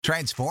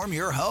Transform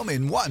your home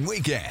in one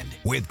weekend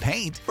with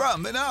paint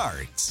from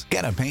Menards.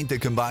 Get a paint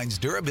that combines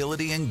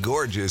durability and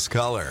gorgeous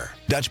color.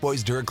 Dutch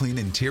Boys DuraClean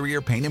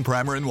Interior Paint and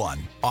Primer in One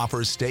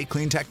offers Stay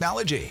Clean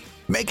technology,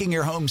 making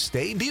your home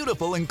stay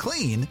beautiful and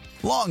clean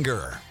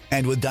longer.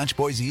 And with Dutch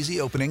Boy's easy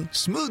opening,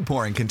 smooth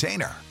pouring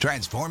container,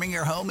 transforming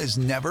your home has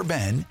never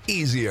been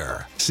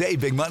easier. Save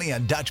big money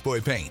on Dutch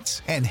Boy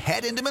paints and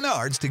head into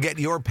Menards to get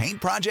your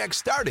paint project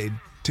started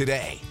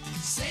today.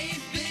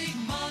 Save big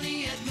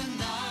money at Menards.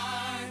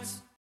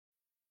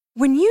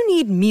 When you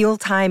need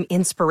mealtime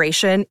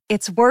inspiration,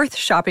 it's worth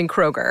shopping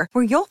Kroger,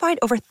 where you'll find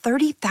over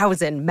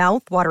 30,000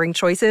 mouth-watering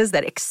choices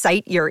that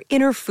excite your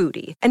inner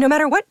foodie. And no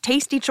matter what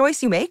tasty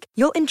choice you make,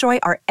 you'll enjoy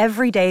our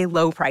everyday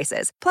low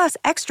prices, plus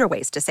extra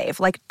ways to save,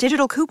 like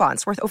digital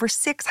coupons worth over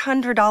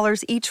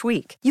 $600 each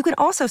week. You can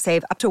also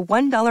save up to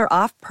 $1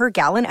 off per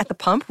gallon at the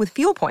pump with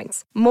fuel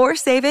points. More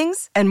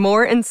savings and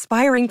more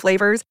inspiring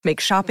flavors make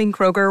shopping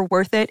Kroger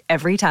worth it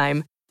every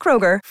time.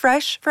 Kroger,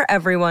 fresh for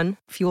everyone.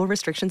 Fuel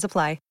restrictions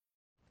apply.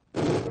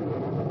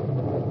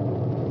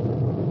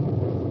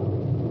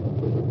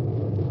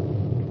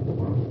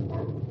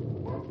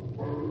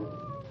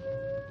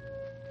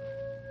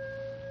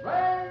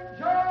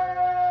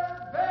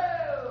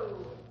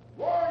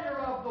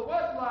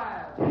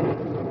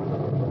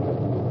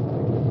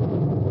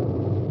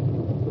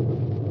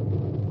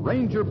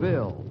 Ranger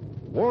Bill,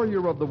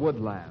 warrior of the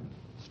woodland,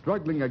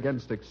 struggling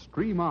against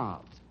extreme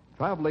odds,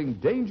 traveling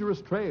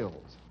dangerous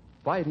trails,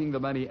 fighting the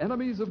many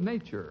enemies of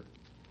nature.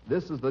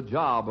 This is the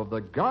job of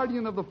the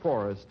guardian of the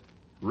forest,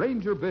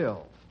 Ranger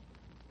Bill.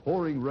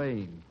 Pouring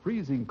rain,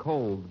 freezing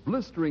cold,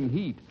 blistering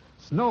heat,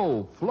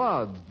 snow,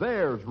 floods,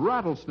 bears,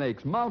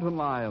 rattlesnakes, mountain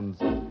lions.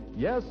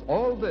 Yes,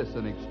 all this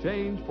in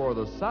exchange for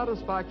the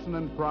satisfaction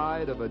and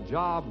pride of a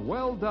job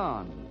well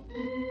done.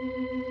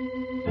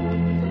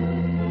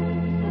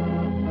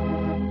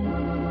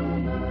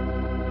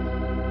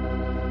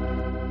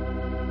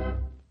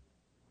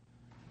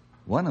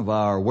 One of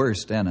our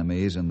worst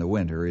enemies in the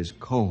winter is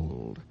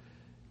cold.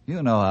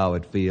 You know how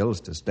it feels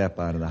to step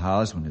out of the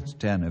house when it's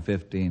 10 or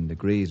 15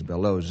 degrees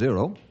below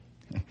zero.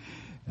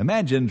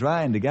 Imagine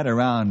trying to get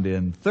around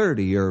in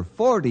 30 or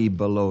 40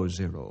 below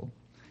zero.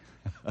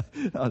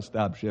 Now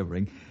stop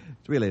shivering.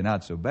 It's really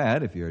not so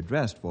bad if you're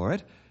dressed for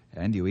it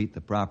and you eat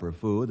the proper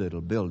food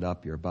that'll build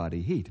up your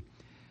body heat.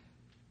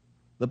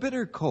 The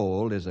bitter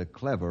cold is a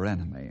clever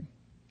enemy.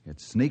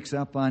 It sneaks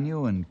up on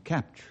you and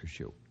captures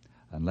you,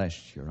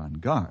 unless you're on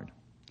guard.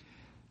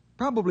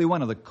 Probably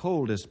one of the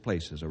coldest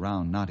places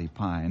around Knotty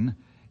Pine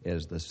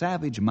is the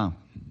Savage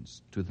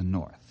Mountains to the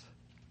north.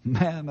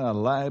 Man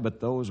alive,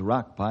 but those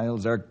rock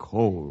piles are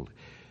cold.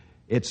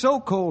 It's so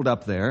cold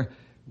up there,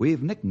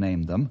 we've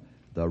nicknamed them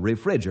the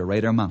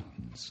Refrigerator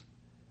Mountains.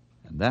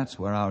 And that's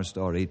where our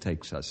story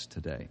takes us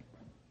today.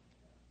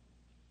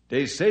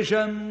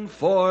 Decision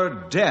for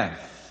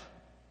Death.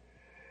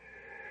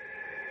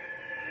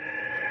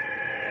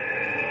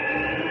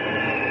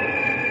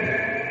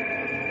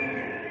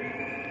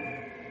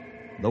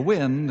 The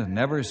wind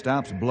never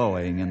stops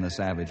blowing in the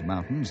Savage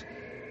Mountains.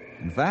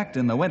 In fact,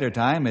 in the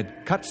wintertime,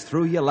 it cuts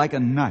through you like a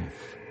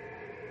knife.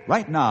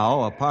 Right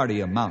now, a party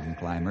of mountain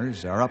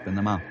climbers are up in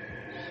the mountains.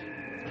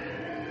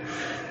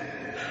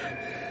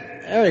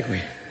 Eric,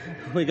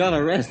 we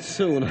gotta rest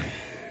soon.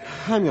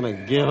 I'm gonna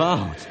give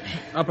out.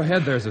 Up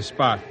ahead, there's a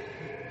spot.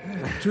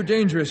 Too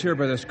dangerous here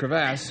by this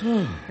crevasse.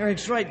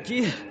 Eric's right,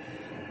 Keith.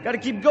 Gotta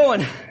keep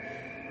going.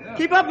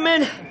 Keep up,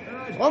 men.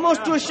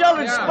 Almost to a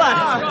sheltered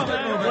spot.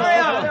 Hurry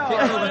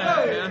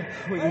up.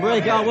 We can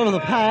break out one of the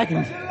pack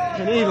and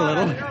eat a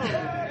little.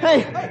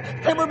 Hey,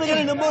 we're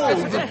beginning to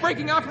move. It's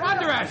breaking out from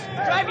under us.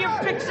 Drive your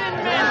picks in,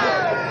 men.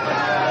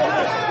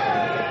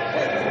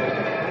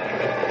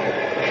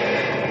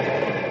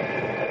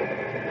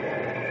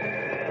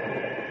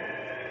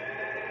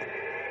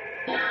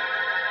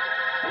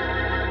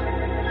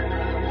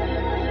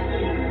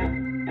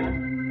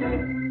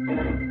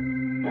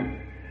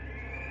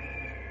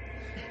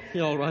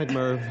 You all right,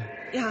 Merv?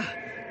 Yeah.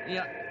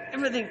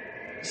 Everything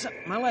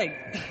except my leg.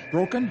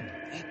 Broken?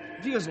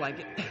 Feels like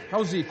it.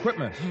 How's the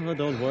equipment? Oh,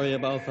 don't worry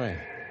about that.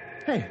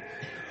 Hey,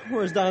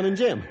 where's Don and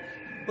Jim?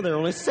 Well, there are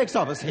only 6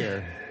 of us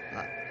here.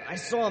 I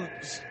saw them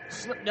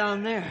slip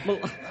down there. Well,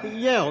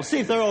 yell,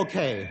 see if they're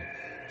okay.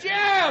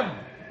 Jim!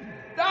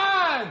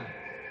 Don!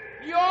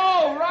 You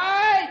all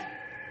right?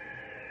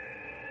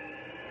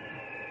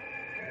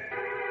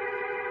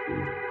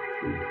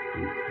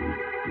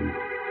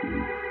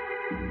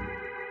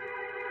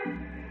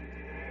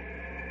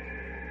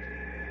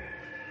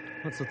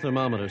 What's the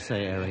thermometer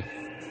say, Eric?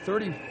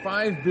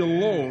 35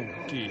 below,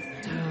 Keith.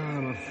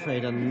 I'm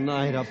afraid a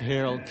night up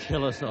here will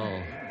kill us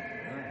all.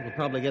 We'll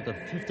probably get to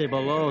 50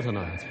 below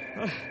tonight.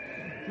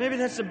 Maybe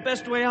that's the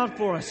best way out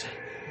for us.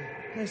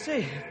 They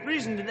say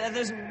freezing to death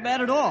isn't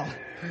bad at all.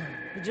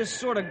 You just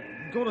sort of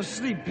go to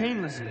sleep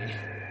painlessly.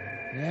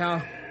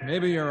 Yeah,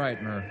 maybe you're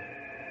right, Merv.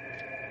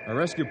 A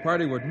rescue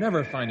party would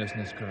never find us in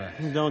this crevasse.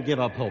 Don't give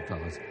up hope,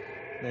 fellas.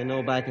 They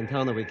know back in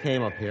town that we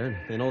came up here.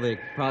 They know the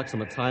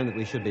approximate time that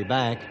we should be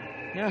back.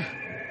 Yeah,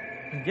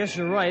 I guess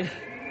you're right.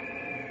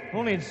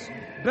 Only it's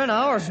been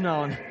hours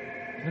now, and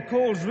the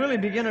cold's really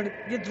beginning to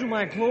get through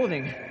my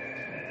clothing.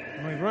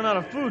 And we've run out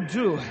of food,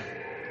 too.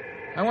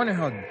 I wonder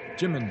how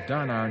Jim and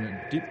Don are in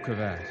a deep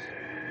crevasse.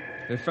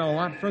 They fell a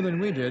lot further than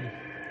we did.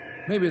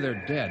 Maybe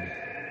they're dead.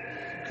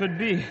 Could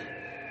be.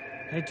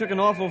 They took an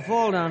awful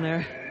fall down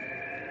there.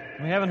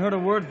 We haven't heard a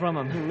word from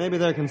them. Maybe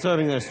they're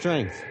conserving their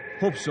strength.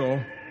 Hope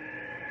so.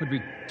 Would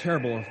be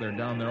terrible if they're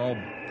down there all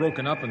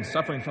broken up and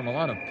suffering from a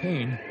lot of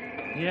pain.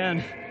 Yeah,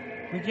 and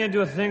we can't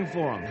do a thing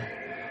for them.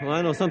 Well,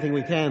 I know something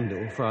we can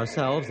do for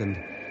ourselves and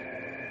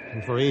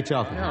for each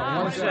other.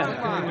 What's that?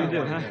 What can we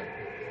do, huh?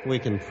 We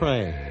can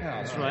pray.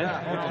 That's right.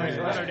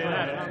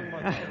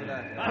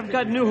 I've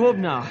got new hope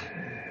now.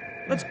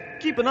 Let's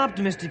keep an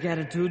optimistic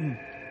attitude and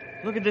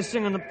look at this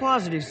thing on the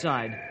positive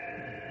side.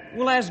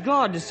 We'll ask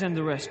God to send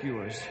the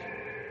rescuers.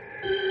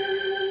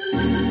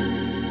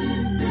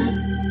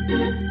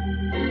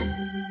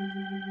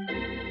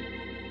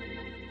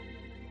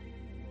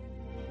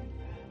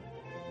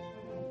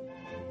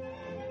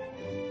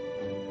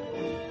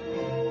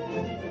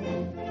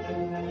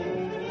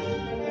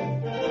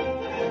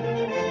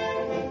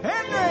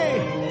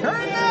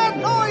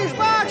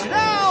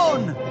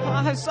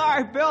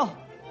 Sorry, Bill.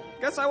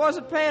 Guess I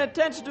wasn't paying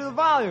attention to the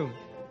volume.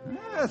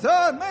 I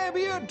thought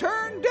maybe you'd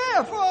turn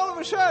deaf all of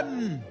a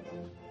sudden.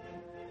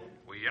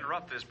 We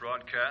interrupt this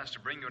broadcast to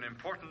bring you an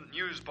important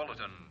news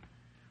bulletin.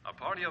 A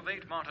party of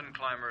 8 mountain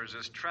climbers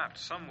is trapped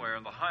somewhere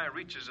in the high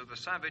reaches of the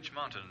Savage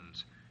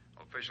Mountains.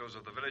 Officials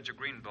of the village of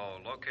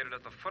Greenbow, located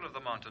at the foot of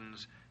the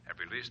mountains, have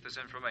released this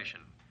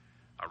information.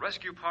 A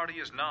rescue party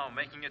is now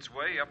making its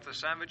way up the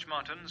Savage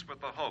Mountains with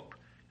the hope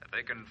that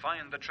they can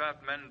find the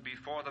trapped men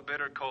before the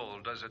bitter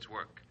cold does its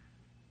work.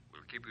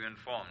 We'll keep you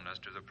informed as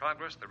to the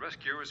progress the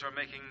rescuers are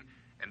making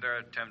in their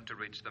attempt to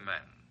reach the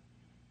men.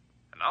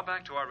 And now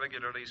back to our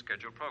regularly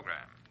scheduled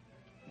program.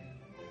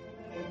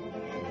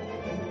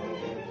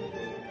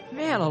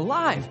 Man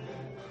alive!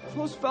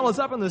 Those fellas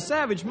up in the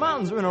Savage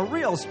Mountains are in a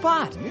real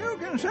spot. You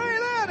can say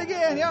that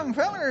again, young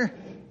feller.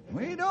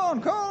 We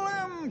don't call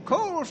them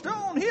Cold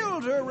Stone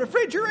Hills or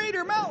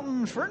Refrigerator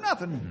Mountains for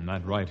nothing.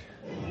 That's right.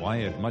 Why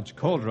it much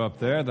colder up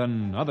there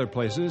than other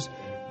places,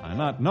 I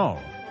not know.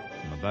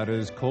 But that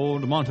is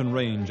Cold Mountain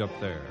Range up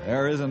there.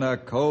 There isn't a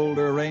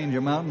colder range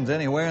of mountains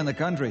anywhere in the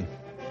country.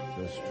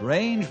 It's a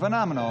strange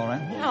phenomenon, all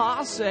right? Yeah,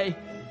 I'll say.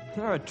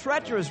 They're a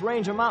treacherous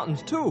range of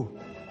mountains, too.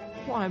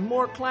 Why,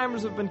 more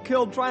climbers have been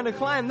killed trying to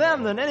climb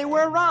them than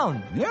anywhere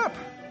around. Yep,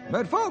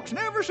 but folks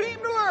never seem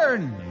to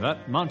learn.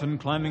 That mountain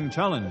climbing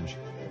challenge.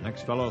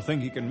 Next fellow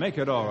think he can make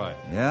it all right.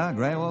 Yeah,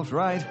 Grey Wolf's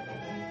right.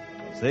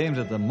 Seems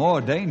that the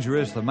more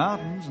dangerous the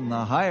mountains and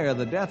the higher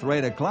the death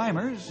rate of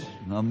climbers,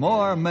 the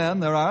more men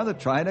there are that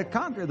try to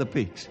conquer the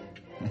peaks.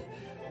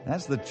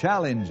 That's the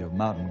challenge of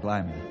mountain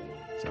climbing.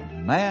 It's a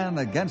man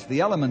against the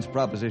elements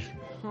proposition.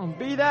 Oh,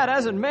 be that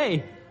as it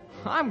may,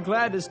 I'm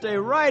glad to stay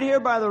right here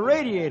by the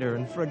radiator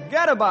and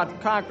forget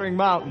about conquering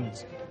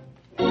mountains.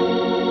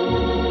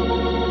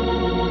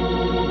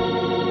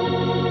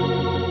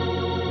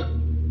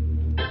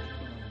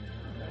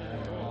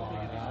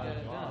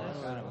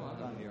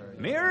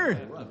 Mirror,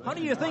 how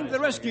do you think the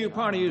rescue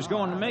party is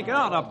going to make it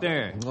out up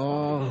there?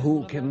 Oh,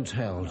 who can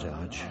tell,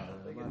 Judge?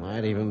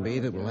 Might even be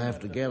that we'll have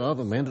to get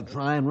other men to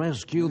try and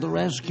rescue the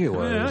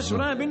rescuers. Yeah, that's what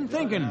I've been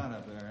thinking.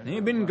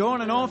 They've been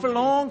going an awful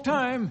long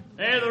time.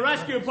 Hey, the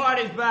rescue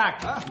party's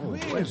back.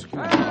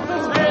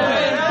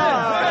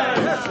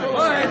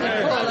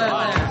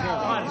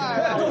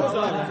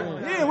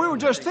 Yeah, we were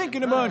just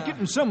thinking about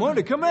getting someone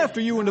to come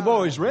after you and the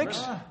boys,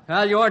 Rex.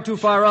 Well, you aren't too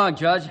far wrong,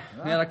 Judge.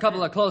 We had a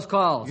couple of close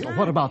calls.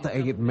 What about the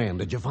 8 men?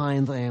 Did you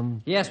find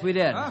them? Yes, we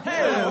did.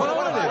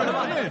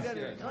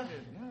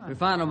 We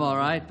found them all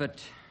right,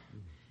 but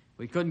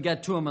we couldn't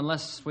get to them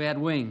unless we had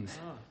wings.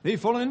 They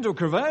fallen into a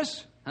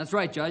crevasse? That's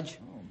right, Judge.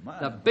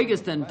 The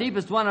biggest and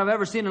deepest one I've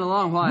ever seen in a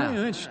long while.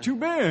 Yeah, that's too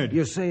bad.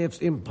 You say it's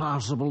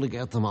impossible to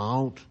get them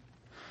out?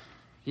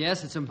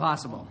 Yes, it's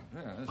impossible.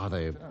 Are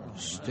they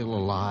still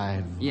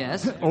alive?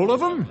 Yes. All of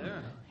them?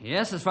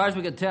 Yes, as far as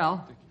we could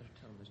tell.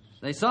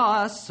 They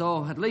saw us,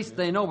 so at least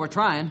they know we're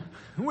trying.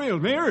 Well,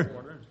 Mayor,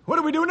 what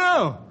do we do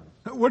now?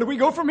 Where do we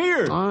go from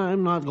here?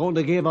 I'm not going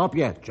to give up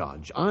yet,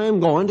 Judge.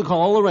 I'm going to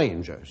call the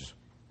Rangers.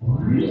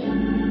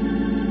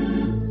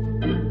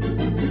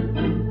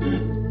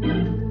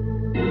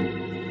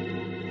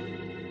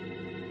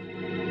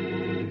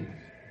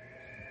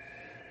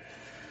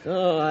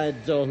 Oh, I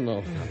don't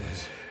know,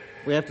 fellas.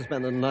 We have to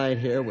spend the night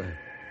here. We're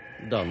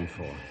done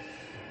for.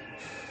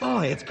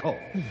 Boy, it's cold.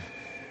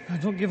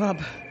 Don't give up.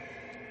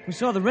 We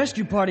saw the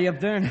rescue party up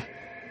there, and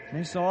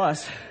they saw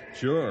us.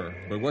 Sure,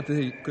 but what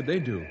could they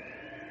do?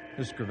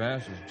 This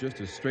crevasse is just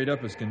as straight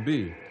up as can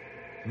be.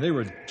 And they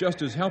were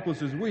just as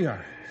helpless as we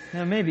are.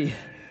 Yeah, maybe.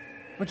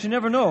 But you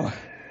never know.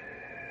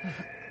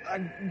 I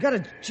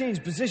gotta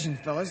change positions,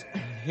 fellas.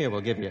 Here,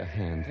 we'll give you a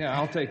hand. Yeah,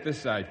 I'll take this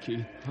side,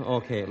 Keith.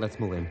 Okay, let's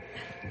move in.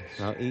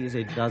 Now,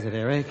 easy does it,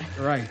 Eric.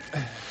 Right.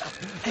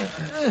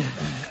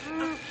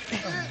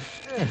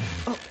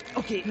 Oh,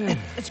 okay,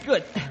 it's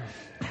good.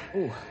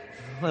 Ooh,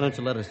 why don't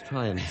you let us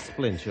try and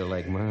splint your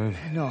leg, Merv?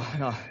 No.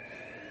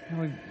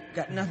 We've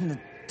got nothing to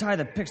tie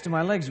the picks to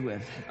my legs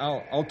with.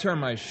 I'll tear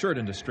my shirt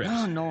into strips.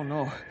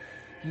 No.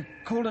 You're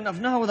cold enough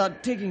now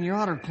without taking your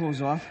outer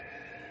clothes off.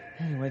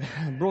 Anyway,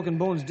 the broken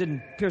bones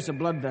didn't pierce a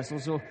blood vessel,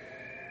 so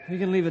we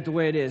can leave it the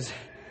way it is.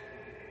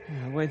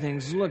 The way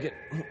things look, it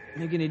won't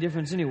make any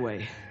difference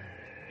anyway.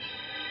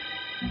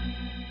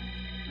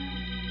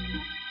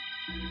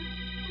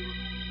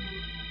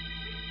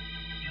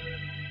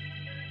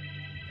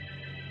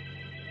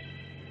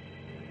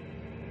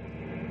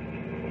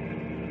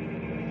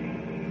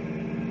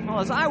 Well,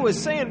 as I was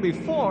saying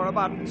before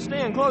about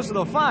staying close to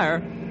the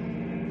fire,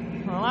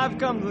 well, I've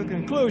come to the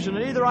conclusion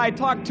that either I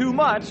talk too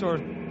much or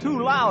too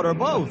loud or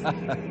both.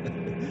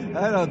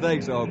 I don't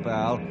think so,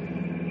 pal.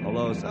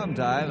 Although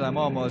sometimes I'm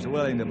almost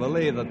willing to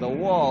believe that the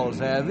walls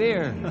have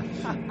ears.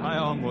 I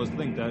almost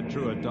think that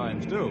true at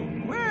times, too.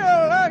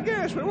 Well, I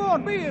guess we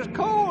won't be as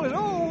cold as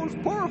those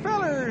poor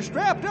fellers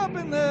strapped up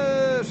in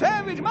the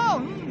Savage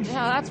Mountains.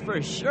 Yeah, that's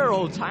for sure,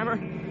 old-timer.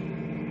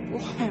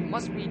 Boy, it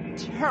must be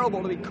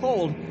terrible to be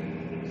cold.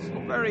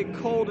 So very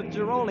cold that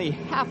you're only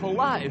half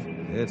alive.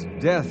 It's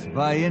death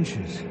by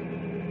inches.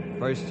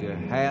 First your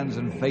hands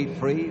and feet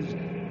freeze,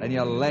 then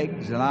your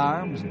legs and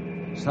arms,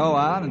 and so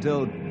on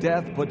until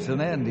death puts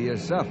an end to your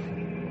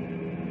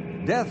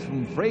suffering. Death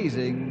from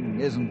freezing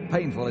isn't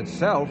painful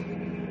itself.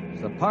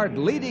 It's the part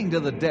leading to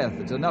the death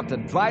that's enough to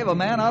drive a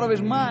man out of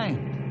his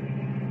mind.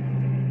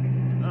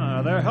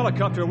 Their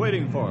helicopter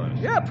waiting for us.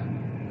 Yep.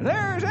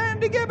 There's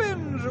Andy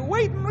Gibbons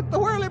waiting with the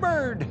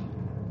whirlybird.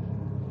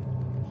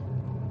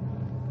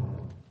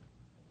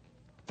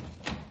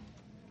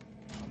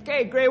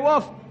 Okay, Grey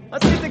Wolf,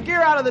 let's get the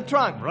gear out of the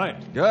trunk.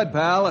 Right. Good,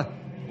 pal.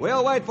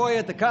 We'll wait for you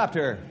at the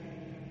copter.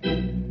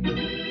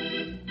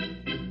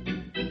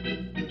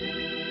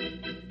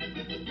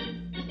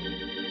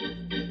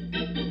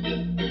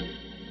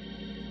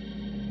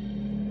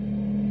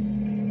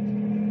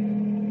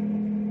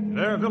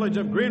 Their village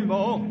of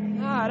Greenbow.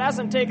 It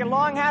hasn't taken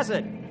long, has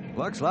it?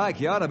 Looks like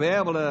you ought to be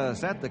able to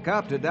set the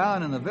copter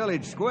down in the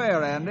village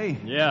square, Andy.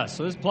 Yes,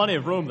 there's plenty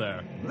of room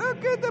there.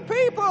 Look at the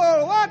people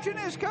watching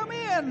us come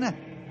in.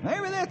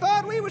 Maybe they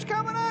thought we was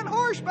coming on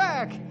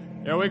horseback.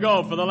 Here we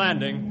go for the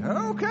landing.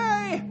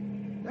 Okay.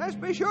 Just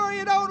be sure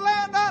you don't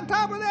land on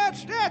top of that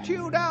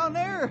statue down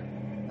there.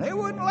 They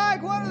wouldn't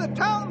like one of the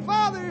town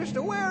fathers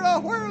to wear a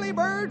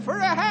whirlybird for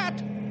a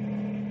hat.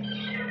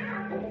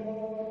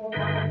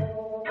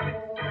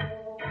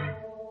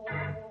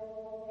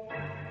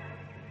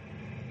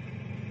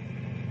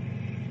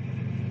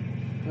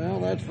 Well,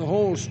 that's the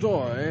whole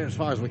story, as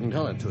far as we can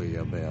tell it to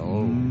you, Bill.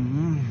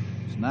 Mm-hmm.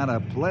 It's not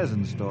a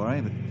pleasant story,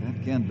 but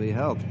that can't be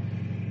helped.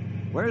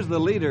 Where's the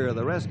leader of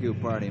the rescue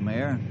party,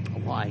 Mayor?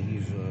 Why,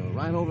 he's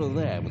right over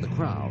there with the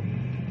crowd.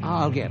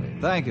 I'll get it.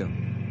 Thank you.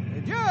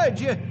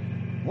 Judge,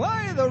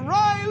 why the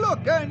wry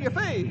look on your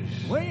face?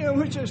 Well,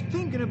 we're just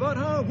thinking about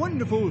how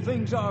wonderful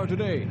things are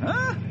today.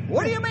 Huh?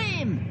 What do you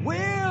mean?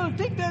 Well,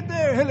 take that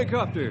there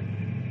helicopter.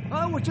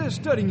 I was just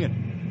studying it.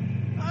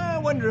 I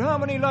wonder how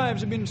many lives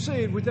have been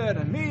saved with that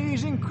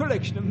amazing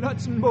collection of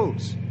nuts and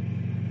bolts.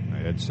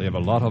 It'd save a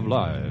lot of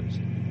lives.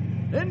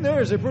 Then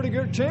there's a pretty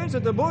good chance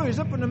that the boys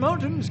up in the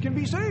mountains can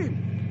be saved.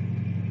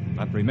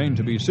 That remains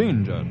to be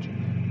seen, Judge.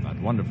 That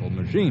wonderful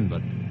machine,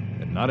 but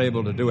not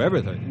able to do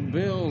everything.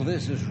 Bill,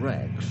 this is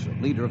Rex,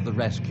 leader of the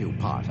rescue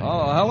party.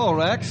 Oh, hello,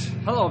 Rex.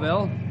 Hello,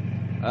 Bill.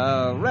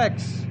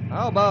 Rex,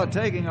 how about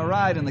taking a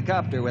ride in the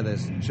copter with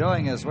us and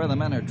showing us where the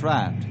men are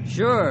trapped?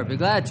 Sure, be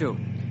glad to.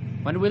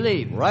 When do we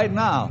leave? Right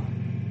now.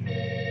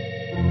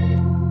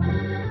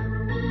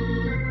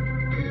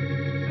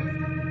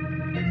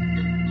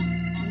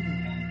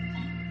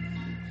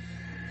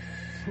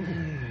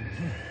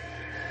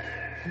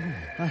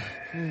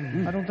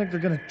 I don't think they're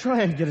going to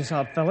try and get us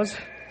out, fellas.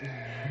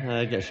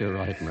 I guess you're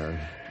right, Murph.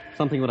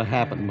 Something would have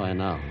happened by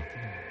now.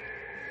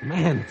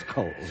 Man, it's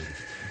cold.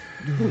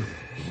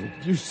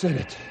 You said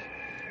it.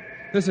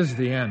 This is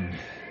the end.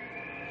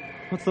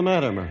 What's the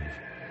matter, Murph?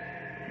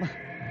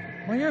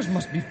 My ears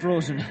must be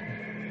frozen.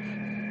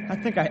 I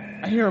think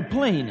I hear a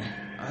plane.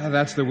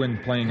 That's the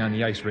wind playing on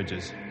the ice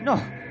ridges.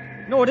 No,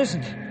 it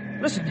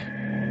isn't. Listen.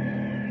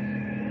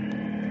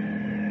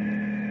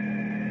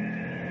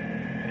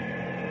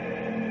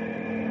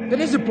 It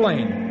is a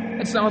plane.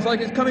 It sounds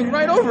like it's coming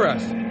right over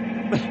us.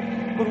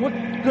 But what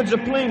good's a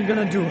plane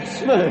gonna do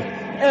us? Murph,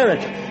 Eric,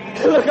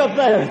 look up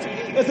there.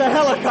 It's a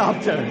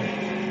helicopter.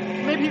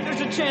 Maybe there's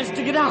a chance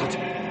to get out.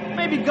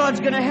 Maybe God's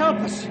gonna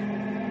help us.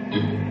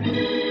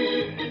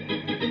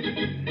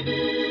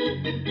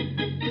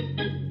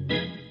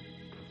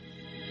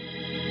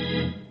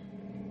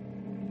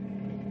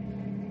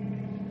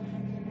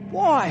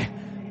 Boy,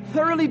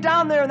 they're really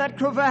down there in that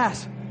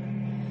crevasse.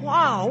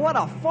 Wow, what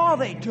a fall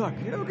they took.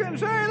 You can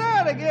say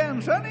that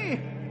again, Sonny.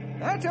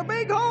 That's a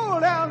big hole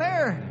down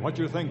there. What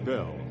do you think,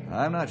 Bill?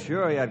 I'm not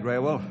sure yet, Grey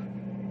Wolf.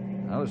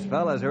 Those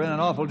fellas are in an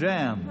awful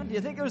jam. Do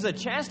you think there's a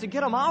chance to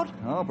get them out?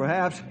 Oh,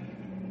 perhaps.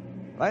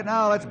 Right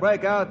now, let's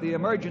break out the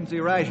emergency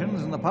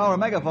rations and the power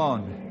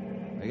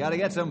megaphone. We got to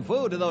get some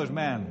food to those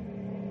men.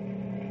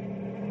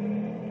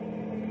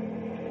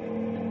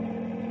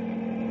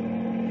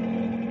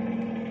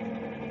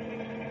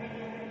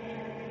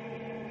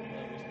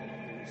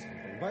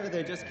 Why do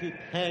they just keep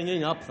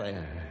hanging up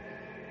there?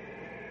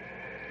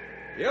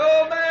 You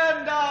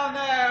men down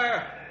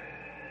there!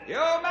 You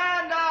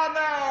men down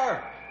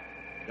there!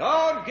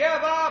 Don't give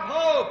up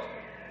hope!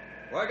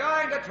 We're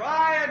going to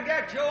try and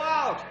get you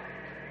out!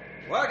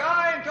 We're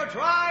going to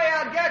try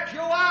and get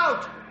you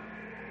out!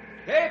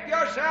 Keep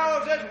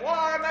yourselves as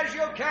warm as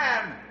you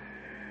can.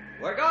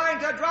 We're going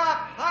to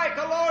drop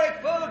high-caloric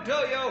food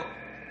to you.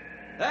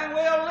 Then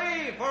we'll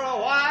leave for a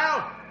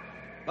while.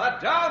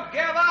 But don't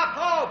give up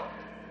hope.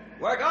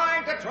 We're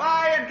going to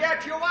try and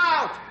get you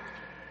out.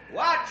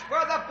 Watch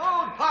for the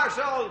food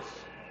parcels.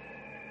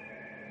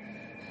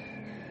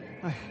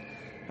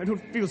 I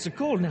don't feel so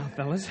cold now,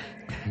 fellas.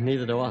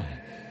 Neither do I.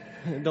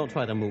 Don't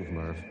try to move,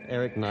 Merv.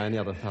 Eric and I and the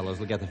other fellows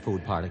will get the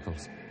food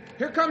particles.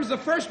 Here comes the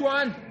first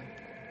one.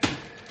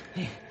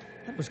 Hey,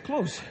 that was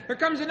close. Here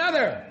comes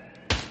another.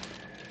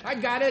 I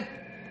got it.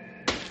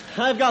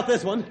 I've got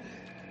this one.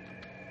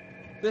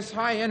 This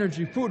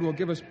high-energy food will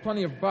give us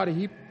plenty of body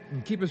heat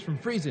and keep us from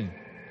freezing.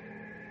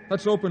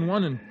 Let's open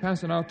one and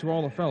pass it out to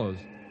all the fellows.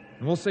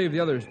 And we'll save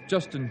the others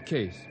just in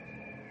case.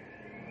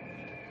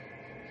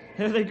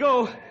 Here they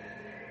go.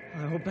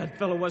 I hope that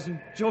fellow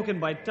wasn't joking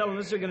by telling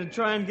us they're going to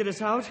try and get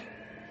us out.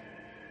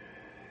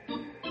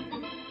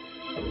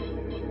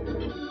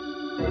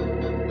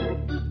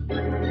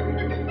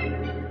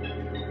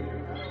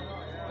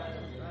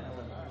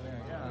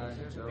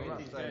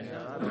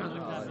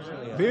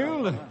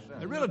 Bill,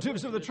 the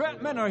relatives of the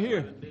trapped men are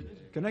here.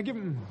 Can I give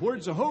them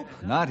words of hope?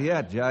 Not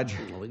yet, Judge.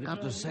 Well, we've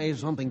got to say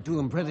something to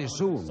them pretty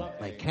soon.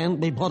 They can't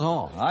be put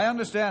off. I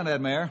understand that,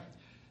 Mayor.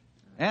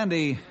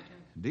 Andy,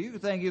 do you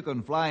think you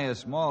can fly a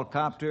small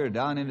copter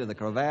down into the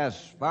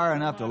crevasse far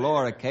enough to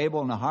lower a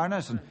cable in a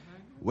harness and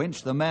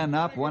winch the men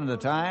up one at a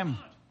time?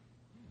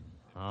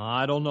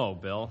 I don't know,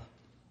 Bill.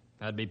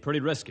 That'd be pretty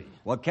risky.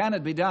 What can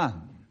it be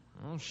done?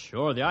 Well,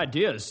 sure, the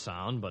idea is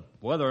sound, but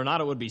whether or not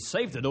it would be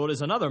safe to do it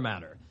is another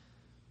matter.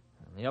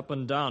 The up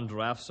and down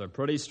drafts are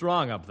pretty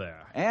strong up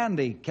there.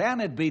 Andy, can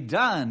it be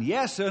done?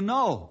 Yes or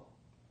no?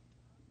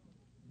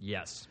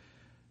 Yes.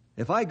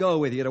 If I go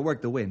with you to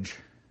work the winch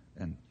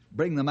and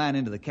bring the man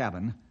into the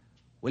cabin,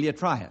 will you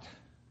try it?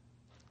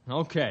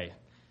 Okay.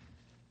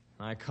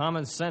 My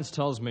common sense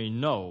tells me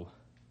no,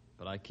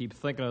 but I keep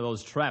thinking of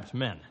those trapped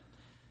men.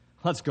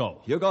 Let's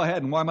go. You go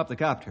ahead and warm up the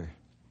copter.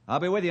 I'll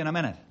be with you in a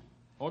minute.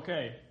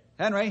 Okay.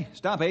 Henry,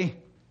 Stumpy,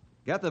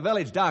 get the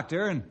village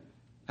doctor and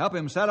help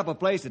him set up a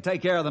place to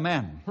take care of the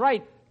men.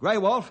 Right. Grey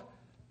Wolf,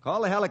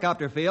 call the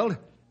helicopter field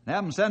and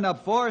have them send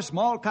up 4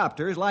 small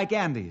copters like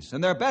Andy's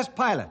and their best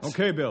pilots.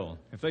 Okay, Bill.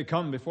 If they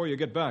come before you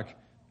get back,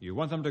 you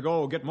want them to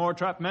go get more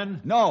trapped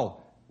men?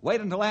 No. Wait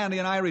until Andy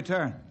and I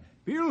return.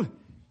 Bill,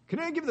 can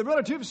I give the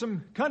relatives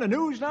some kind of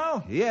news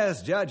now?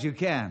 Yes, Judge, you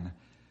can.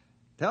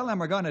 Tell them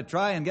we're going to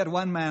try and get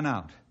one man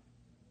out.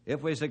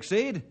 If we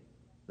succeed,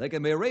 they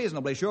can be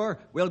reasonably sure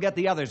we'll get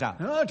the others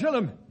out. I'll tell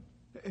them.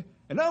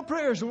 And our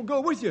prayers will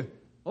go with you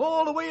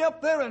all the way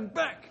up there and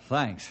back.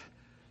 Thanks.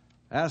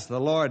 Ask the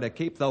Lord to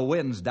keep the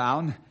winds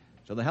down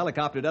so the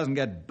helicopter doesn't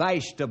get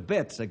bashed to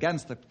bits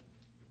against the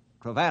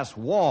crevasse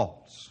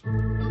walls.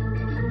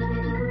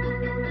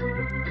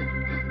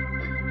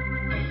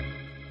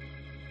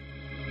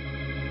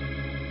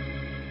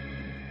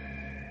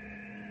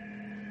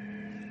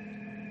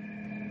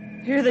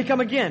 Here they come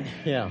again.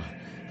 Yeah.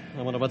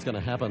 I wonder what's going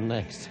to happen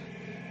next.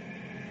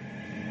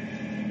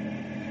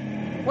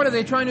 What are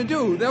they trying to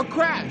do? They'll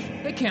crash.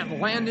 They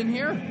can't land in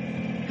here.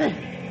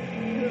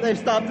 Hey, they've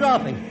stopped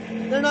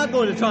dropping. They're not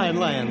going to try and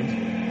land.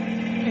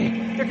 Hey,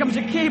 here comes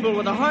a cable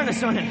with a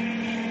harness on it.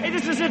 Hey,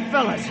 this is it,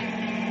 fellas.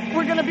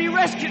 We're going to be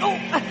rescued. Oh!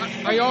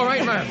 Are you all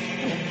right, Merv?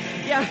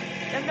 Yeah,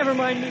 never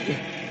mind me.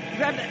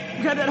 Grab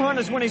that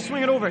harness when they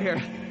swing it over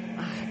here.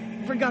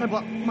 Forgot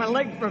about my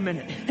leg for a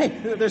minute. Hey,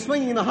 they're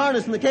swinging the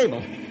harness and the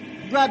cable.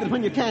 Grab it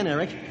when you can,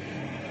 Eric.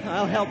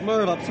 I'll help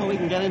Merv up so we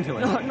can get into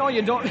it. No,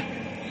 you don't.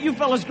 You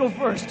fellas go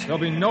first. There'll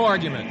be no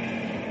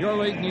argument. Your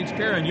leg needs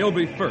care, and you'll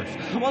be first.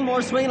 One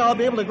more swing, and I'll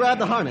be able to grab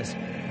the harness.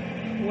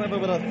 Whoever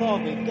would have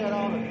thought we'd get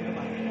out of here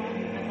by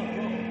climbing up a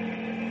rope.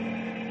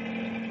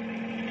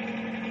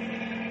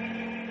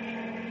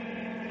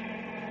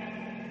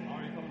 How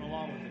are you coming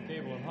along with the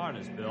cable and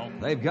harness, Bill?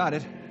 They've got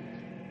it.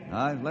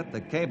 I've let the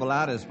cable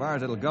out as far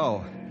as it'll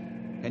go.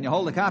 Can you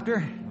hold the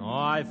copter? Oh,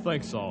 I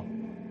think so.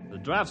 The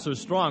drafts are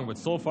strong, but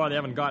so far they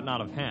haven't gotten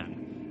out of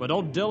hand. But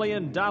don't dilly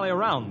and dally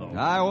around, though.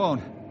 I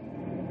won't.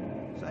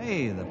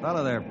 Say, the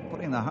fellow they're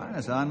putting the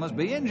harness on must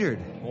be injured.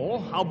 Oh,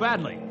 how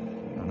badly? I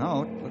don't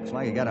know. It looks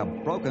like he got a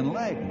broken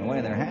leg in the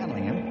way they're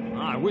handling him.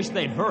 I wish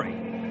they'd hurry.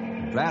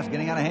 The draft's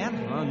getting out of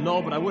hand?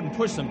 No, but I wouldn't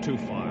push them too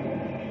far.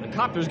 The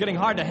copter's getting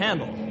hard to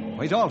handle.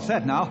 Well, he's all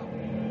set now.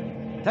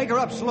 Take her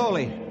up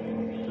slowly,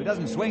 so he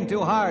doesn't swing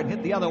too hard and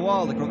hit the other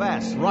wall of the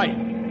crevasse. Right.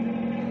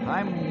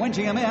 I'm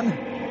winching him in.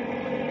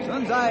 As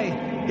soon as I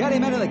get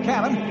him into the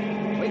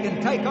cabin, we can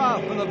take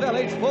off for the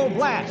village full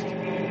blast.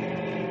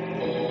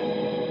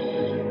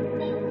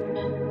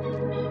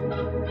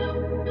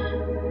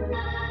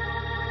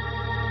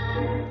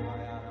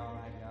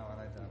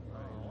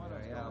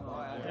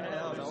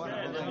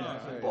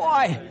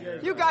 Boy,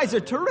 you guys are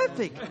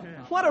terrific.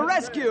 What a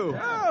rescue.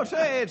 I'll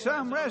say it's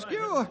some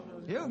rescue.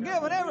 You've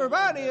given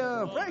everybody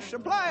a fresh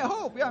supply of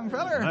hope, young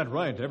feller. That's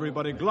right.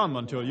 Everybody glum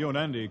until you and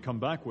Andy come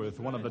back with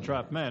one of the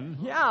trapped men.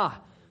 Yeah,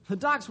 the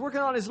doc's working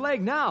on his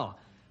leg now.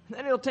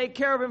 Then he'll take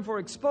care of him for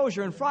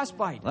exposure and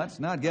frostbite. Let's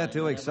not get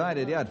too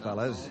excited yet,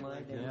 fellas.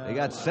 We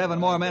got 7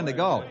 more men to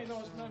go.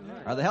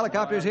 Are the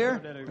helicopters here?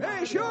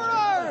 They sure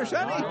are,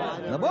 Sonny.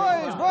 The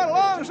boys brought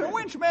along some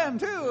winchmen,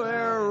 too.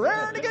 They're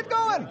raring to get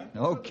going.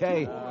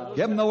 Okay,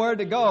 give them the word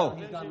to go.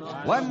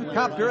 1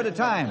 copter at a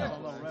time.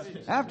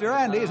 After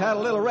Andy's had a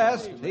little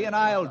rest, he and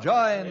I'll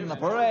join the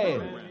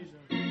parade.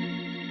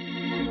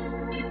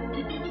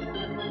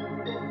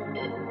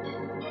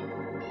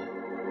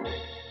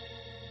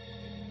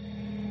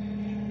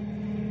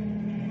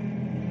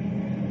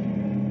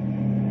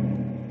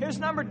 Here's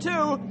number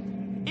 2.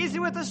 Easy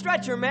with the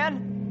stretcher,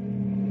 men.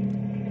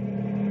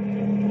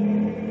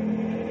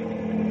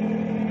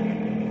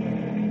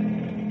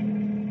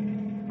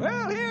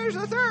 Well, here's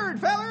the 3rd,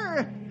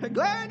 feller.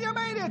 Glad you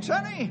made it,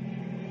 Sonny.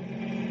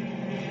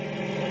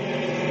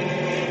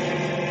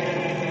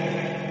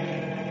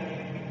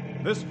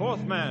 This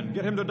 4th man,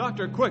 get him to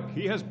doctor quick.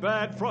 He has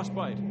bad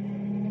frostbite.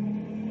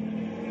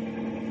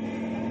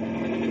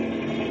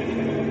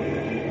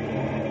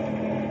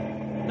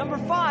 Number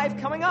 5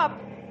 coming up.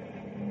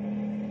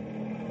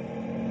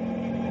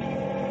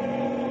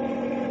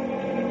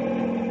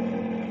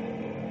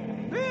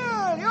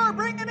 Bill, you're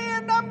bringing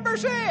in number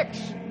 6.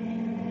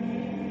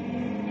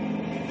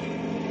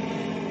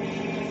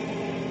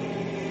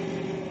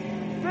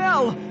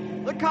 Bill,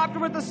 the copter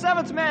with the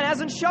 7th man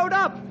hasn't showed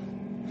up.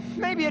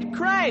 Maybe it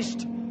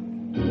crashed.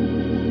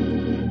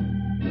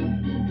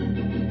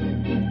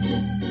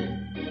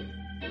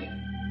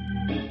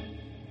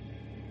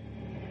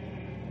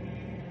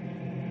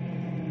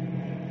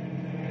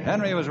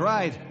 Henry was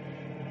right.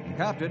 The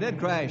copter did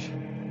crash.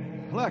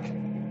 Look,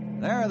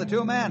 there are the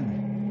 2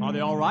 men. Are they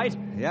all right?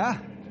 Yeah,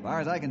 as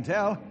far as I can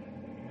tell.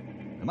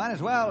 We might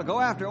as well go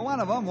after one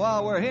of them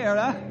while we're here,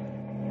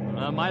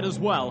 huh? Might as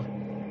well.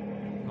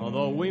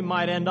 Although we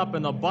might end up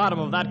in the bottom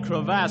of that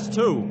crevasse,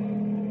 too.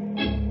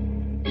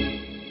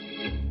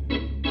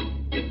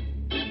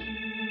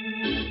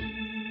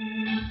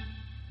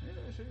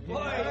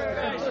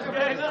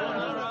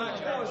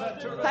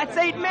 That's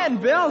 8 men,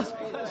 Bill.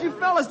 You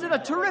fellas did a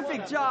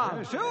terrific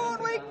job.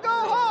 Soon we can go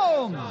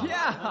home.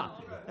 Yeah,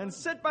 and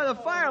sit by the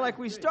fire like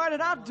we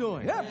started out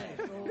doing. Yep.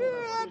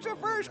 That's a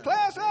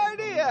first-class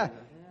idea.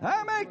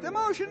 I make the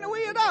motion that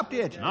we adopt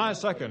it. I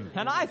second.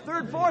 And I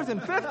 3rd, 4th,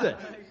 and 5th it.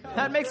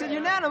 That makes it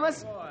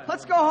unanimous.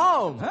 Let's go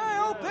home. I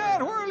hope that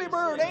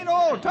whirlybird ain't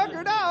all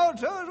tuckered out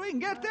so as we can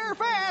get there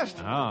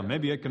fast.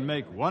 Maybe it can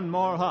make one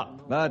more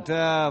hop. But,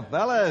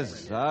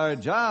 fellas, our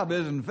job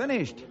isn't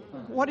finished.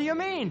 What do you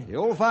mean?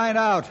 You'll find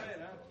out.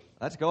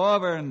 Let's go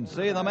over and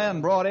see the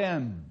men brought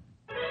in.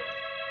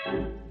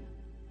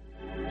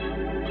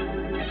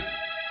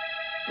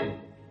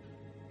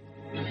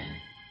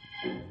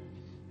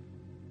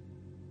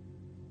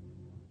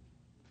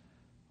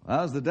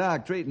 How's the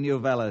doc treating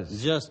you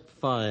fellas? Just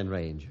fine,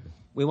 Ranger.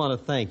 We want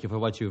to thank you for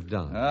what you've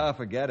done. Oh,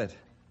 forget it.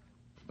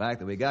 The fact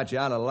that we got you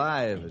out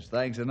alive is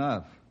thanks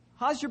enough.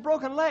 How's your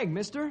broken leg,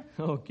 mister?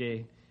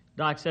 Okay.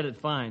 Doc said it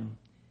fine.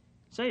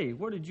 Say,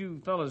 where did you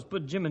fellas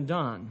put Jim and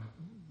Don?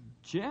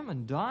 Jim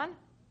and Don?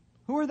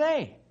 Who are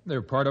they?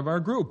 They're part of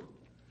our group.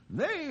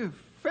 They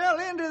fell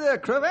into the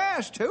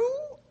crevasse, too?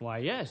 Why,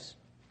 yes.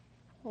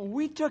 Well,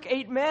 we took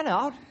 8 men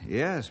out.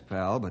 Yes,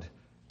 pal, but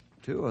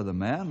 2 of the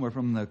men were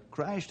from the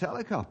crashed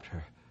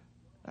helicopter.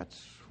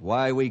 That's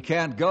why we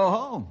can't go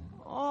home.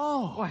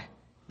 Oh. Why,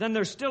 then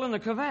they're still in the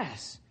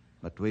crevasse.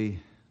 But we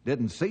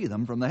didn't see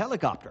them from the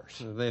helicopters.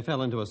 They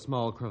fell into a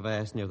small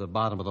crevasse near the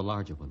bottom of the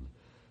larger one.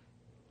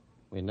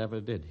 We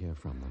never did hear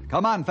from them.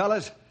 Come on,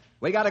 fellas.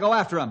 We got to go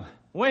after them.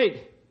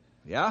 Wait.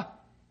 Yeah?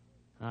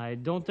 I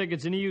don't think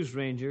it's any use,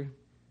 Ranger.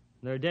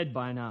 They're dead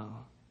by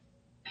now.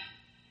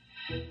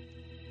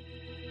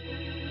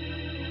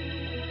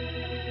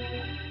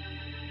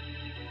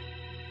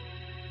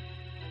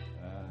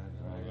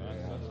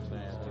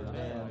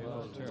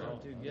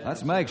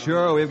 Let's make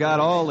sure we've got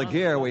all the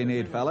gear we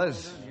need,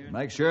 fellas.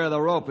 Make sure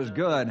the rope is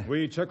good.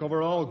 We check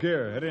over all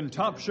gear. It's in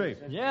top shape.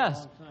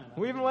 Yes.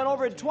 We even went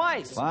over it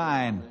twice.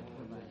 Fine.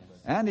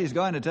 Andy's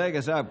going to take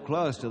us up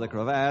close to the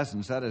crevasse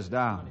and set us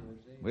down.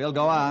 We'll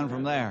go on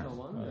from there.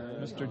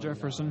 Mr.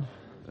 Jefferson?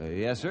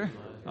 Yes, sir?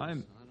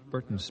 I'm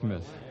Burton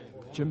Smith,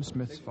 Jim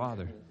Smith's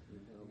father.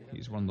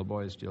 He's one of the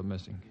boys still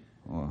missing.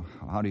 Well,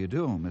 how do you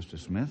do, Mr.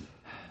 Smith?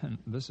 And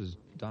this is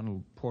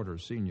Donald Porter,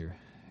 Sr.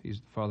 He's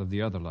the father of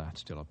the other lad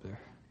still up there.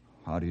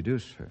 How do you do,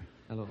 sir?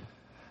 Hello.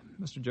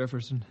 Mr.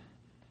 Jefferson,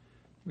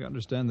 we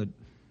understand that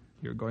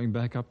you're going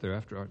back up there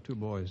after our 2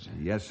 boys.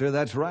 Yes, sir,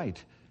 that's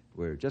right.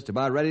 We're just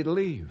about ready to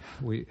leave.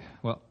 We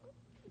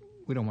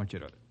don't want you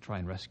to try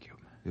and rescue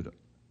them. You don't...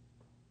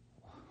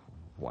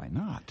 Why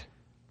not?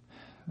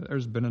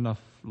 There's been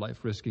enough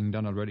life-risking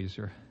done already,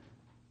 sir.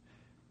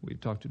 We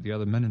talked to the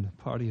other men in the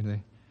party,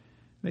 and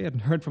they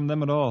hadn't heard from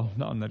them at all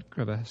down in that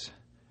crevasse.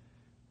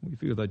 We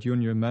feel that you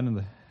and your men and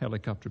the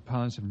helicopter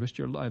pilots have risked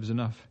your lives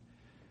enough.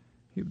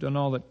 You've done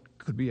all that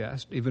could be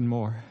asked, even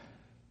more.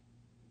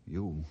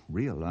 You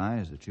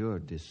realize that your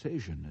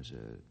decision is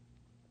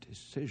a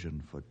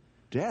decision for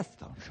death,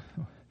 don't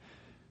you?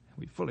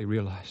 We fully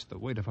realize the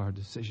weight of our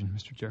decision,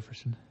 Mr.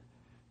 Jefferson.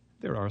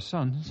 They're our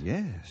sons.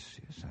 Yes,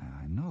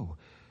 I know.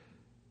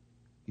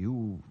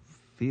 You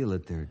feel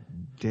that they're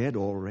dead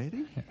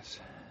already? Yes.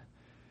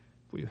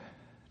 We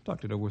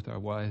talked it over with our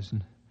wives,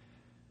 and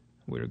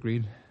we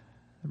agreed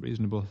the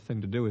reasonable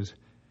thing to do is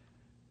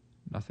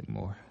nothing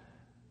more.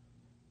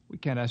 We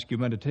can't ask you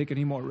men to take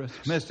any more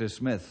risks. Mr.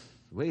 Smith,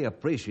 we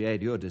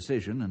appreciate your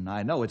decision, and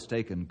I know it's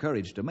taken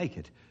courage to make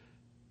it.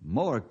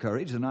 More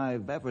courage than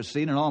I've ever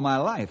seen in all my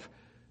life.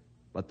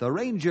 But the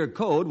Ranger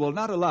Code will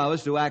not allow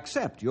us to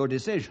accept your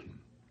decision.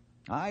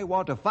 I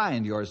want to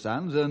find your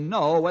sons and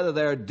know whether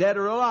they're dead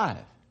or alive.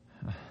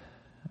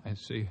 I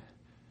see.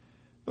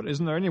 But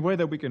isn't there any way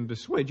that we can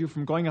dissuade you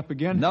from going up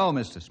again? No,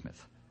 Mr.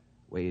 Smith.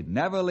 We'd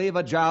never leave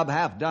a job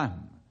half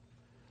done.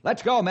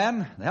 Let's go,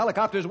 men. The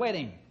helicopter's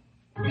waiting.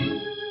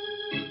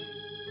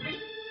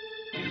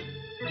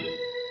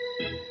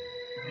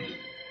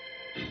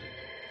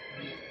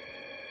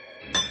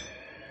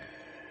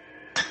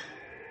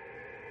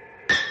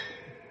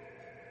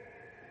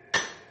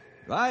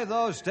 Drive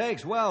those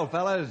stakes well,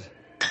 fellas.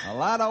 A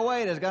lot of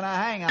weight is going to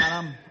hang on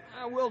them.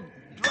 We'll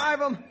drive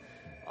them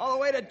all the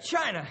way to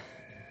China.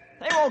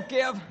 They won't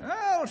give.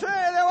 I'll say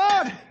they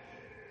won't.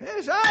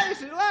 This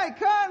ice is like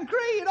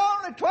concrete,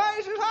 only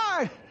twice as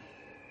hard.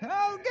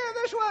 I'll give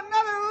this one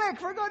another lick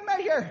for good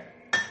measure.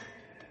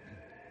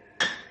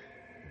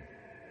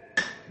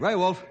 Gray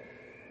Wolf,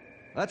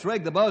 let's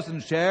rig the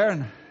bosun's chair,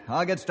 and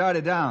I'll get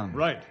started down.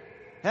 Right.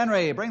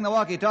 Henry, bring the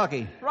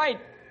walkie-talkie. Right.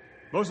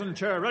 Bosun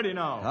chair ready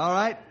now. All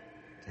right.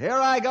 Here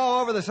I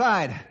go over the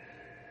side.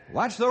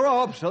 Watch the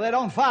rope so they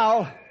don't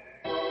foul.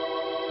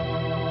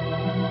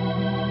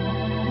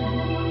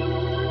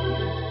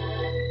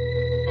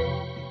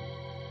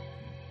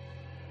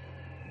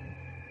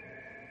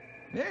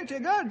 It's a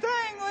good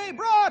thing we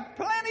brought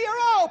plenty of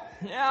rope.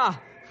 Yeah,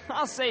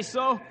 I'll say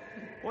so.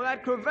 Well,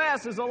 that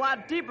crevasse is a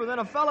lot deeper than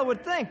a fellow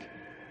would think.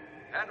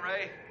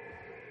 Henry,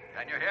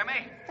 can you hear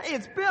me? Hey,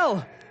 it's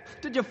Bill.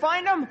 Did you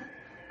find them?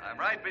 I'm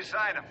right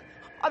beside him.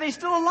 Are they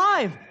still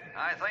alive?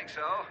 I think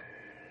so,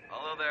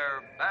 although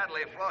they're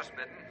badly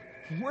frostbitten.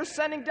 We're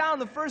sending down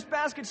the first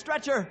basket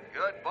stretcher.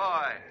 Good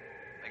boy.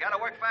 We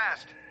gotta work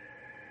fast.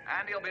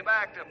 Andy'll be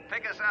back to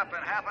pick us up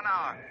in half an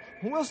hour.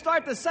 We'll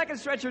start the second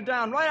stretcher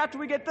down right after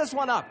we get this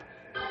one up.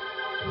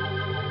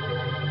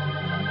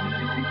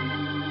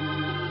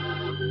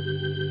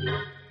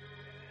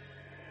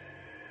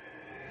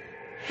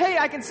 Hey,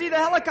 I can see the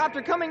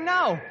helicopter coming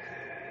now.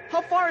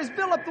 How far is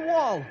Bill up the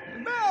wall?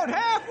 About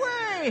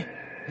halfway.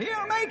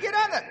 He'll make it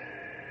on it.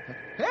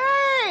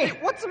 Hey!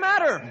 What's the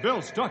matter?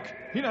 Bill's stuck.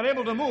 He's not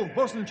able to move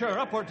bosun chair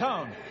up or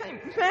down.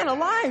 Hey, man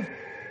alive.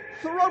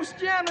 The rope's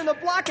jammed in the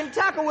block and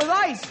tackle with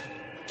ice.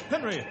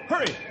 Henry,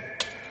 hurry.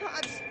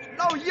 It's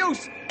no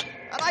use.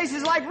 That ice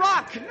is like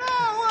rock.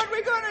 Now what are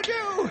we going to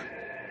do?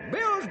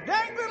 Bill's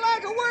dangling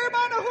like a worm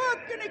on a hook,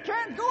 and he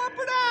can't go up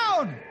or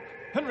down.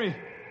 Henry,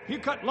 you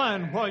cut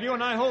line while you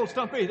and I hold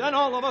Stumpy. Then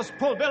all of us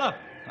pull Bill up.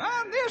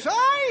 On this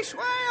ice?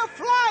 Why, a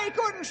fly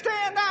couldn't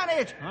stand on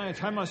it. I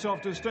tie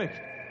myself to the stake,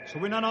 so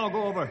we not all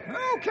go over.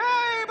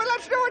 Okay, but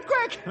let's do it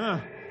quick.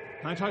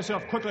 I tie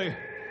myself quickly.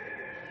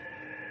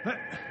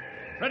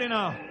 Ready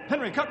now.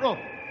 Henry, cut rope.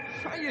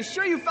 Are you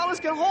sure you fellas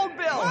can hold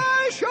Bill?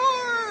 Why,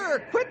 sure.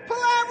 Quit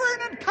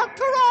palavering and cut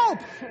the rope.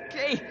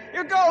 Okay,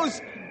 here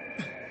goes.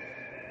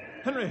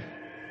 Henry,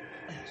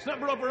 snap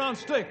her up around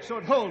stake so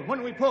it hold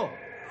when we pull.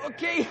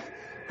 Okay,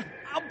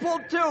 I'll pull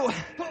too.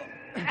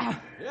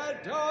 You're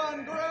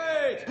doing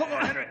great. Pull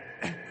on, Henry.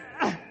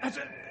 That's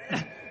it.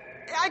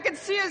 I can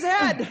see his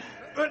head.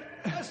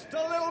 Just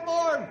a little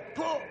more.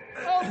 Pull.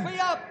 Hold me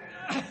up.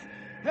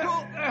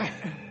 Pull.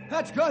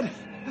 That's good.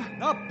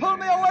 Now pull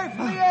me away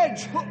from the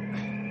edge.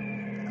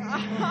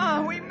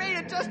 We made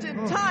it just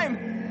in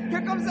time.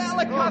 Here comes the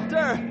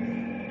helicopter.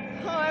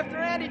 After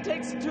Andy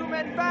takes the two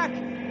men back,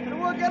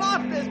 and we'll get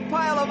off this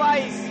pile of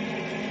ice.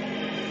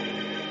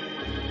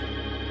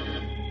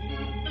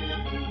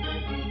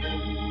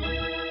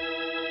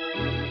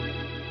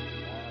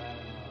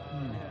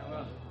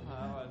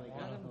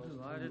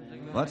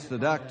 What's the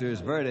doctor's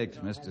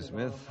verdict, Mr.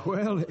 Smith?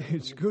 Well,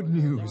 it's good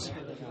news.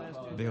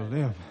 They'll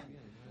live.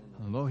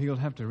 Although he'll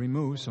have to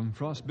remove some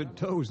frostbit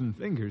toes and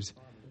fingers.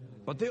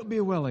 But they'll be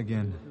well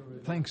again,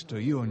 thanks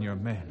to you and your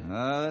men.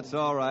 That's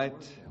all right.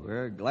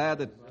 We're glad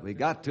that we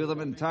got to them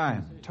in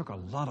time. It took a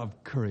lot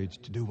of courage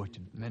to do what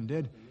you men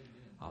did.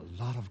 A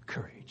lot of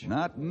courage.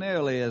 Not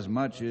nearly as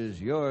much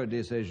as your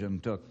decision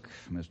took,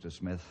 Mr.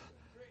 Smith.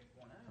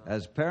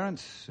 As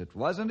parents, it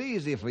wasn't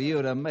easy for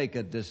you to make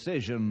a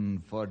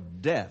decision for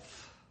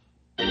death.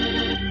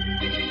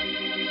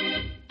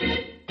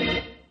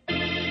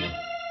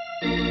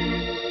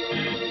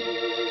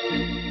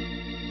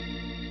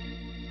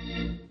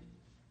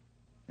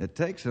 It It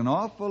takes an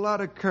awful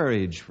lot of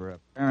courage for a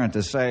parent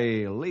to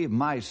say, leave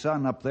my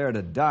son up there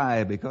to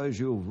die because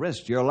you've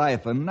risked your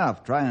life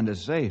enough trying to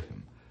save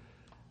him.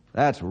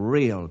 That's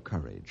real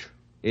courage,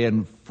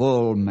 in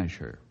full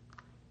measure.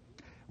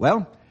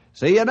 Well,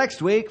 see you next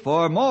week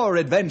for more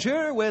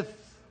adventure with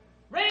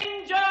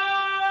Ranger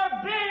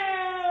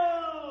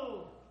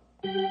Bill!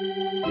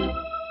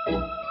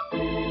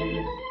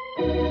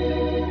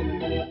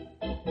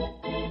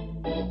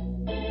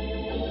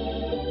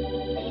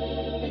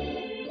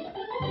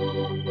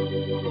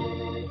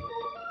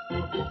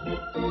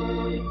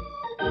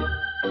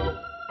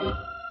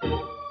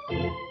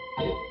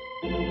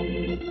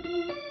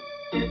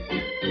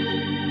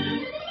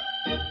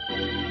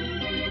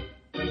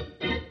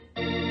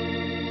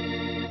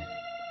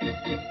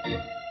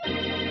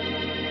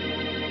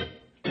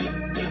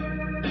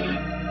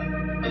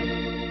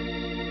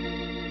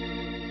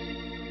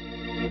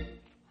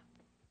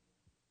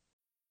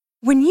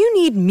 When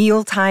you need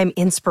mealtime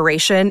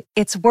inspiration,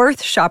 it's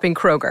worth shopping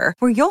Kroger,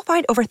 where you'll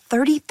find over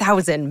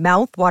 30,000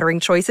 mouth-watering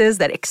choices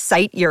that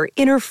excite your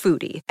inner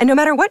foodie. And no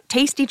matter what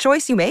tasty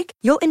choice you make,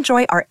 you'll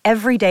enjoy our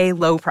everyday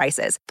low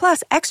prices,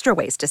 plus extra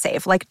ways to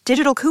save, like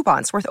digital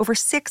coupons worth over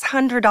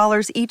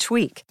 $600 each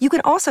week. You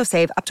can also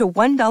save up to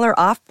 $1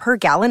 off per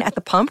gallon at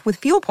the pump with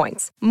fuel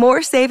points.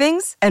 More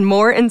savings and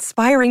more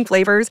inspiring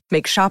flavors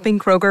make shopping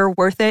Kroger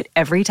worth it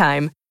every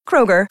time.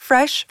 Kroger,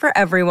 fresh for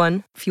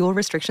everyone. Fuel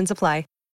restrictions apply.